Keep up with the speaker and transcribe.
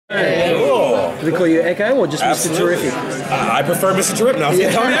Cool. Do they call you Echo or just Absolutely. Mr. Terrific? I prefer Mr. Terrific now.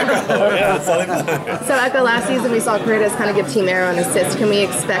 Yeah. Call me Echo. Yeah, that's all I So Echo, last season we saw Curtis kind of give Team Arrow an assist. Can we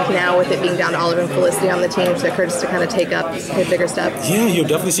expect now, with it being down to Oliver and Felicity on the team, for Curtis to kind of take up a bigger step? Yeah, you'll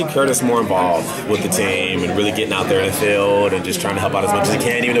definitely see Curtis more involved with the team and really getting out there in the field and just trying to help out as much as he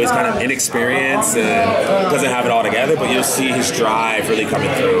can, even though he's kind of inexperienced and doesn't have it all together. But you'll see his drive really coming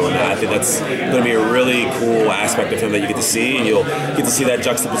through, and I think that's going to be a really cool aspect of him that you get to see, and you'll get to see that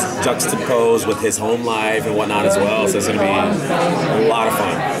juxtaposed with his home life and whatnot as well. So it's going to be a lot of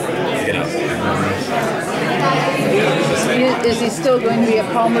fun. You know. Is he still going to be a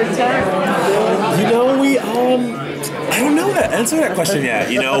Palmer Tech? You know, I don't know that answer that question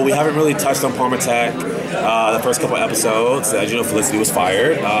yet. You know, we haven't really touched on Palmer Tech the first couple of episodes. As you know, Felicity was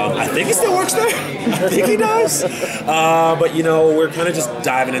fired. I think he still works there. I think he does. But you know, we're kind of just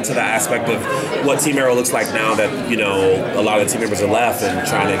diving into the aspect of what Team Arrow looks like now that, you know, a lot of the team members are left and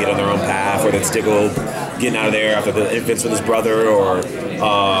trying to get on their own path, whether it's Diggle getting out of there after the events with his brother, or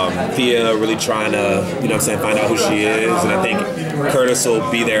Thea really trying to, you know what I'm saying, find out who she is. And I think Curtis will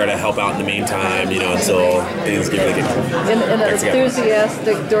be there to help out in the meantime, you know, until things get really good. In an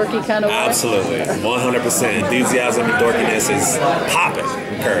enthusiastic, dorky kind of way? Absolutely. 100%. Enthusiasm and dorkiness is popping,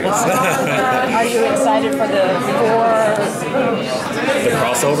 Curtis. Are you excited for the The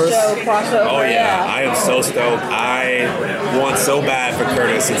crossovers? show crossover? Oh, yeah. I am so stoked. I want so bad for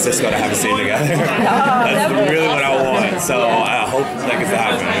Curtis and Cisco to have a scene together. That's really what I want. So I hope that gets to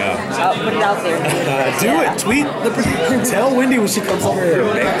happen. Yeah. I'll put it out there. Do it. Tweet. Tell Wendy when she comes over here.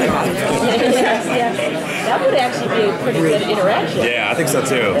 Yes. That would actually be a pretty good interaction. Yeah, I think so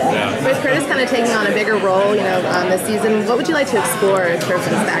too. Yeah. With Curtis kind of taking on a bigger role, you know, this season, what would you like to explore in terms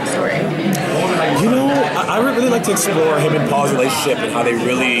of his backstory? You know, I would really like to explore him and Paul's relationship and how they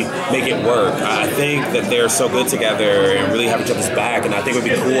really make it work. I think that they're so good together and really have each other's back, and I think it would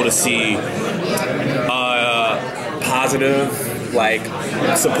be cool to see positive, like,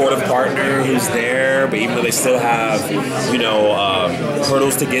 supportive partner who's there, but even though they still have, you know,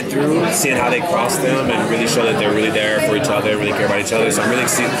 hurdles to get through, seeing how they cross them and really show that they're really there for each other, really care about each other. So I'm really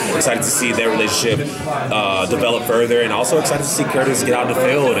excited to see their relationship develop further, and also excited to see Curtis get out in the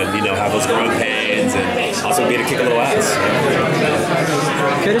field and, you know, have those growing pains and also be able to kick a little ass.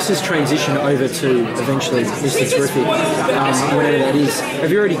 Curtis's transition over to eventually Mr. Terrific, whenever that is,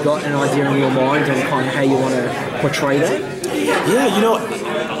 have you already got an idea in your mind on kind of how you want to portray that? Yeah, you know,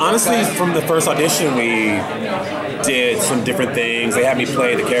 honestly, from the first audition, we did some different things. They had me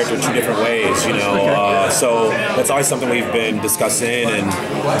play the character 2 different ways, you know. Okay. So that's always something we've been discussing and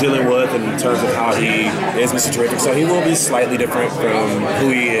dealing with in terms of how he is Mr. Terrific. So he will be slightly different from who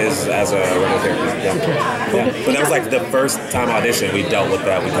he is as a regular character. Yeah. Yeah. But that was like the first time audition we dealt with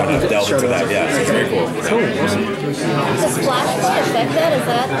that. We kind of delved into that. Yeah, so it's very cool. Cool. Awesome. Does Flashpoint affect that? Is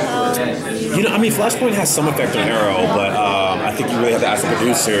that how... You know, I mean, Flashpoint has some effect on Arrow, but I think you really have to ask the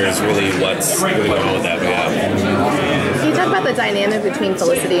producers really what's really going on with that. But yeah. Can you talk about the dynamic between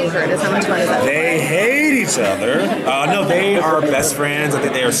Felicity and Curtis? How much fun is that? They hate each other. No, they are best friends. I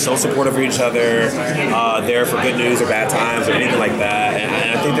think they are so supportive of each other. There for good news or bad times or anything like that.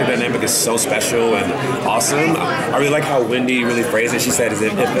 And I think their dynamic is so special and awesome. I really like how Wendy really phrased it. She said, "Is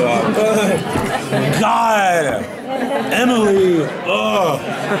it God, Emily, oh."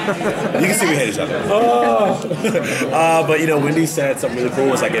 You can see we hate each other. Oh. But you know, Wendy said something really cool.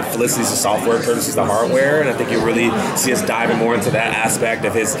 Was like, if Felicity's the software, Curtis is the hardware, and I think you really see us diving more into that aspect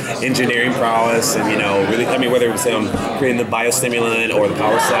of his engineering prowess, and you know, really, I mean, whether it was him creating the biostimulant or the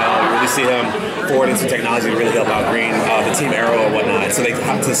power cell, you really see him forwarding some technology to really help out Green, the Team Arrow or whatnot. So they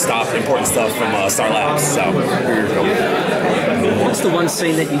have to stop important stuff from Star Labs. So here we go. What's the one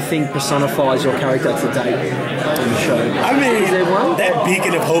scene that you think personifies your character to date on the show? I mean, is there one? That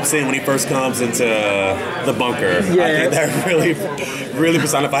beacon of hope scene when he first comes into the bunker. Yeah. I think that really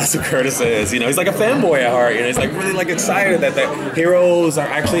personifies who Curtis is. You know, he's like a fanboy at heart. You know, he's like really like excited that the heroes are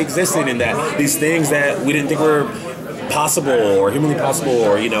actually existing and that these things that we didn't think were possible or humanly possible,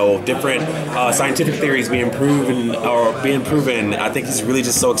 or you know, different scientific theories being proven. I think he's really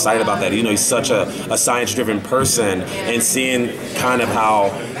just so excited about that. You know, he's such a science-driven person, and seeing kind of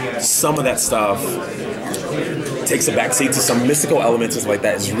how some of that stuff takes a backseat to some mystical elements and stuff like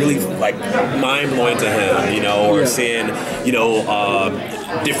that is really like mind-blowing to him. You know, or seeing, you know,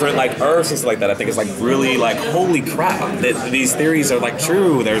 different like Earths and stuff like that. I think it's like really like holy crap that these theories are like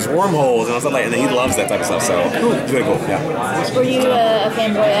true. There's wormholes and stuff like, and he loves that type of stuff. So it's really cool. Yeah. Were you a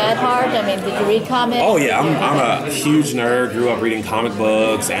fanboy at heart? I mean, did you read comics? Oh yeah, I'm a huge nerd. Grew up reading comic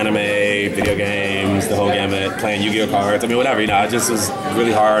books, anime, video games, the whole gamut. Playing Yu-Gi-Oh cards. I mean, whatever. You know, I just was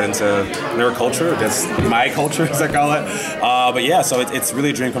really hard into nerd culture. That's my culture, as I call it. But yeah, so it's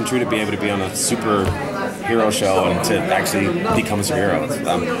really a dream come true to be able to be on a superhero show and to actually become a superhero.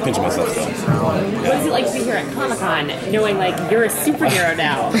 I'm pinching myself still. What is it like to be here at Comic-Con, knowing like you're a superhero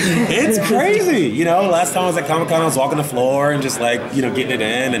now? It's crazy. You know, last time I was at Comic-Con, I was walking the floor and just like, you know, getting it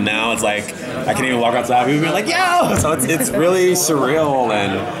in, and now it's like I can't even walk outside. People are like, yo! So it's really surreal.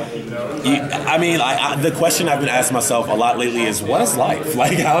 And the question I've been asking myself a lot lately is, what is life?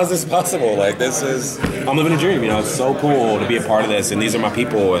 Like, how is this possible? Like, I'm living a dream, you know, it's so cool to be a part of this, and these are my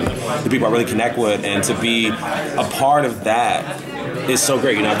people, and the people I really connect with, and to be a part of that is so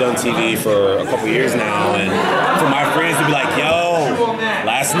great. You know, I've done TV for a couple years now, and for my friends to be like, yo,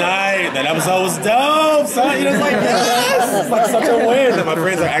 last night, that episode was dope, son. You know, it's like, yes! It's like such a win that my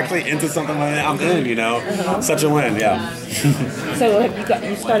friends are actually into something like that. I'm in, you know? Such a win, yeah. So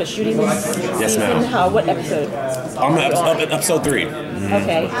you started shooting this Yes, season? ma'am. What episode? I'm at episode 3.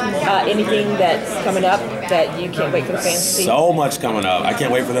 Okay. Anything that's coming up that you can't wait for the fans to see? So much coming up. I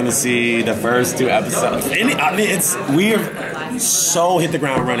can't wait for them to see the first 2 episodes. We have so hit the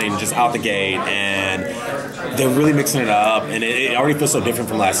ground running just out the gate, and they're really mixing it up, and it already feels so different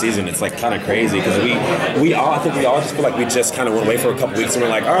from last season. It's like kind of crazy because I think we all just feel like we just kind of went away for a couple weeks and we're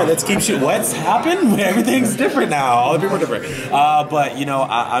like, all right, let's keep shooting. What's happened? Everything's different now. All the people are different. But you know,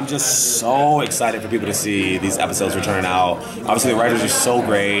 I'm just so excited for people to see these episodes returning out. Obviously, the writers are so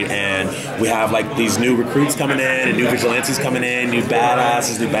great, and we have like these new recruits coming in and new vigilantes coming in, new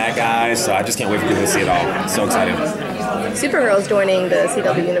badasses, new bad guys. So I just can't wait for people to see it all. It's so exciting. Supergirl's joining the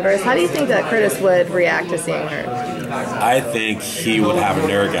CW universe. How do you think that Curtis would react to seeing her? I think he would have a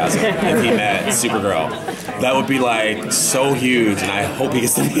nerdgasm if he met Supergirl. That would be like so huge, and I hope he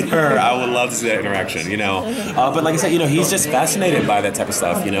gets to meet her. I would love to see that interaction, you know. But like I said, you know, he's just fascinated by that type of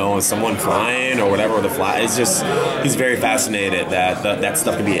stuff, you know, someone flying or whatever, or the fly. It's just, he's very fascinated that that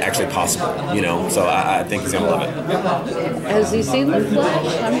stuff can be actually possible, you know. So I think he's gonna love it. Has he seen The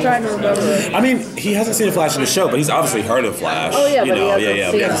Flash? I'm trying to remember. I mean, he hasn't seen the Flash in the show, but he's obviously heard of Flash. Oh yeah, you but know, he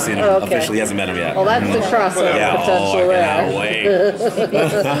hasn't seen he hasn't seen him okay. officially. He hasn't met him yet. Well, that's the crossover potential I cannot there. wait.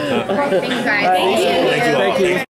 Thanks, guys. Thank you. Thank you all. Thank you.